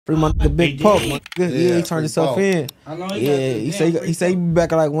Free my nigga Big Poke. Yeah, he turned himself in. Yeah, he say he be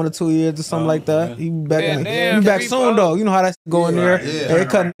back in like 1 or 2 years or something like that. He be back. He be back soon though. You know how that's going there. Yeah,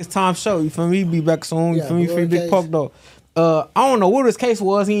 cutting his time show. You feel me? He be back soon. You feel me? Free Big Poke though. I don't know what his case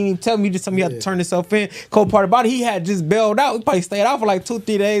was. He didn't even tell me. Just told me he had to turn himself in. Cold part about it, he had just bailed out. He probably stayed out for like 2-3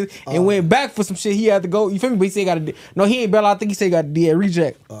 days and went back for some shit. He had to go. You feel me? But he said he got a no. He ain't bailed out. I think he said he got a DA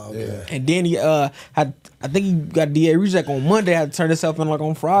reject. And then he had. I think he got DA reject on Monday. Had to turn himself in like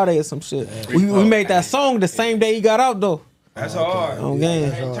on Friday or some shit. We made that song the same day he got out though. That's hard.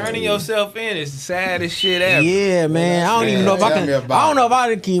 Turning yourself in is the saddest shit ever. Yeah, man. I don't even know if I can. I don't know if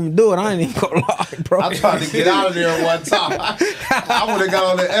I can even do it. I ain't even gonna lie, bro. I tried to get out of there one time. I would have got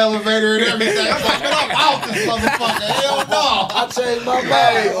on the elevator and everything. I'm like, man, I'm out this motherfucker. Hell no. I changed my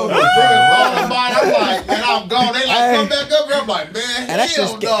mind. I'm like, man, I'm gone. They like, come back up here. I'm like, man,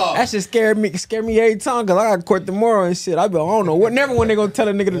 hell no. That shit scared me every time because I got court tomorrow and shit. I don't know. Never when they gonna tell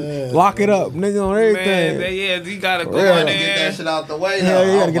a nigga to lock it up. Nigga on everything. Man, you gotta go in there. Get that shit out the way. Hell,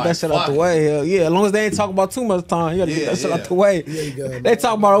 you gotta get that shit out the way. Hell yeah, as long as they ain't talking about too much time, you gotta get that shit out the way. They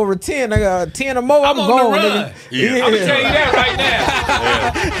talking about over 10. I got 10 or more. I'm going, nigga. I'm gonna tell you that right now.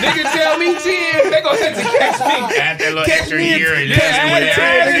 Nigga tell me 10, they gonna have to catch me. Add that little extra year and add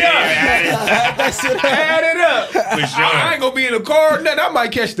it up. For sure. I ain't gonna be in the car or nothing. I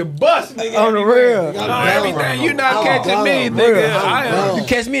might catch the bus, nigga. On the real. Everything. You not catching me, nigga. You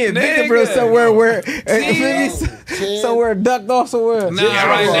catch me in Victorville somewhere where somewhere ducked off somewhere. Nah,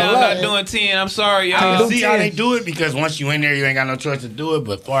 right now I'm not doing 10. I'm sorry, y'all. See how they do it? Because once you in there, you ain't got no choice to do it.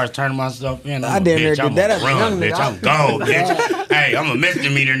 But as far as turning myself in, I damn near did that. Bitch, I'm gone, bitch. Hey, I'm a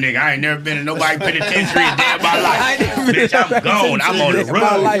misdemeanor nigga. I ain't never been in nobody penitentiary a day of my life. Bitch, I'm gone. I'm on the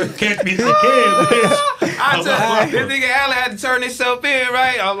road. Catch me if you can, bitch. I tell you, this nigga Allen had to turn himself in,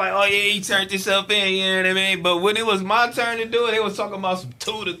 right? I was like, oh yeah, he turned himself in, you know what I mean? But when it was my turn to do it, they was talking about some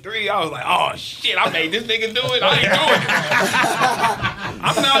 2 to 3. I was like, oh shit, I made this nigga do it. I ain't doing it.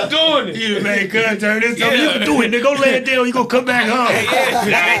 I'm not doing it. You man couldn't turn this up. You can do it, nigga. Go lay it down. You gonna come back home.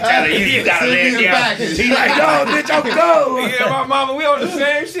 I ain't telling you, you gotta lay it down. He like, no, bitch, I'm gone. Yeah, my mama, we on the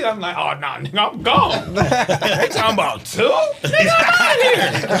same shit. I'm like, oh nah, nigga, I'm gone. They talking about 2? Nigga, I'm out here.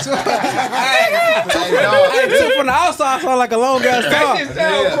 Hey, from the outside sound like a long ass time. That shit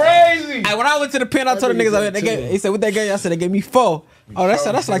sound crazy. Hey, when I went to the pen, I told the niggas, he said, what they gave you? I said, they gave me 4. Oh,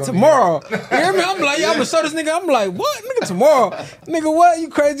 that's like tomorrow. You hear me? I'm like, yeah, I'm gonna show this nigga. I'm like, what? Nigga, tomorrow. Nigga, what? You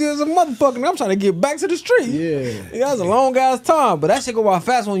crazy as a motherfucker. Nigga, I'm trying to get back to the street. Yeah. That was a long ass time. But that shit go by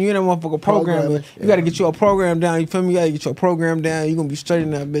fast when you in that motherfucker program. You gotta get your program down. You feel me? You gotta get your program down. You gonna be straight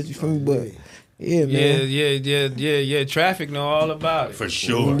in that bitch. You feel me? But yeah, man. Yeah. Traffic know all about it. For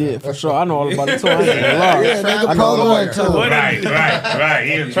sure. Yeah, for sure. I know all about it too. I ain't gonna lie. Yeah, nigga, program too. Right.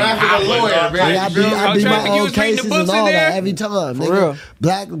 Traffic a lawyer, man. I be my own cases and all that every time. For real.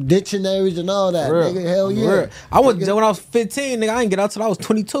 Black dictionaries and all that. Nigga, hell yeah. I went when I was 15, nigga. I didn't get out till I was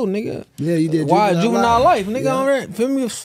 22, nigga. Yeah, you did. Why juvenile life, nigga? Feel me?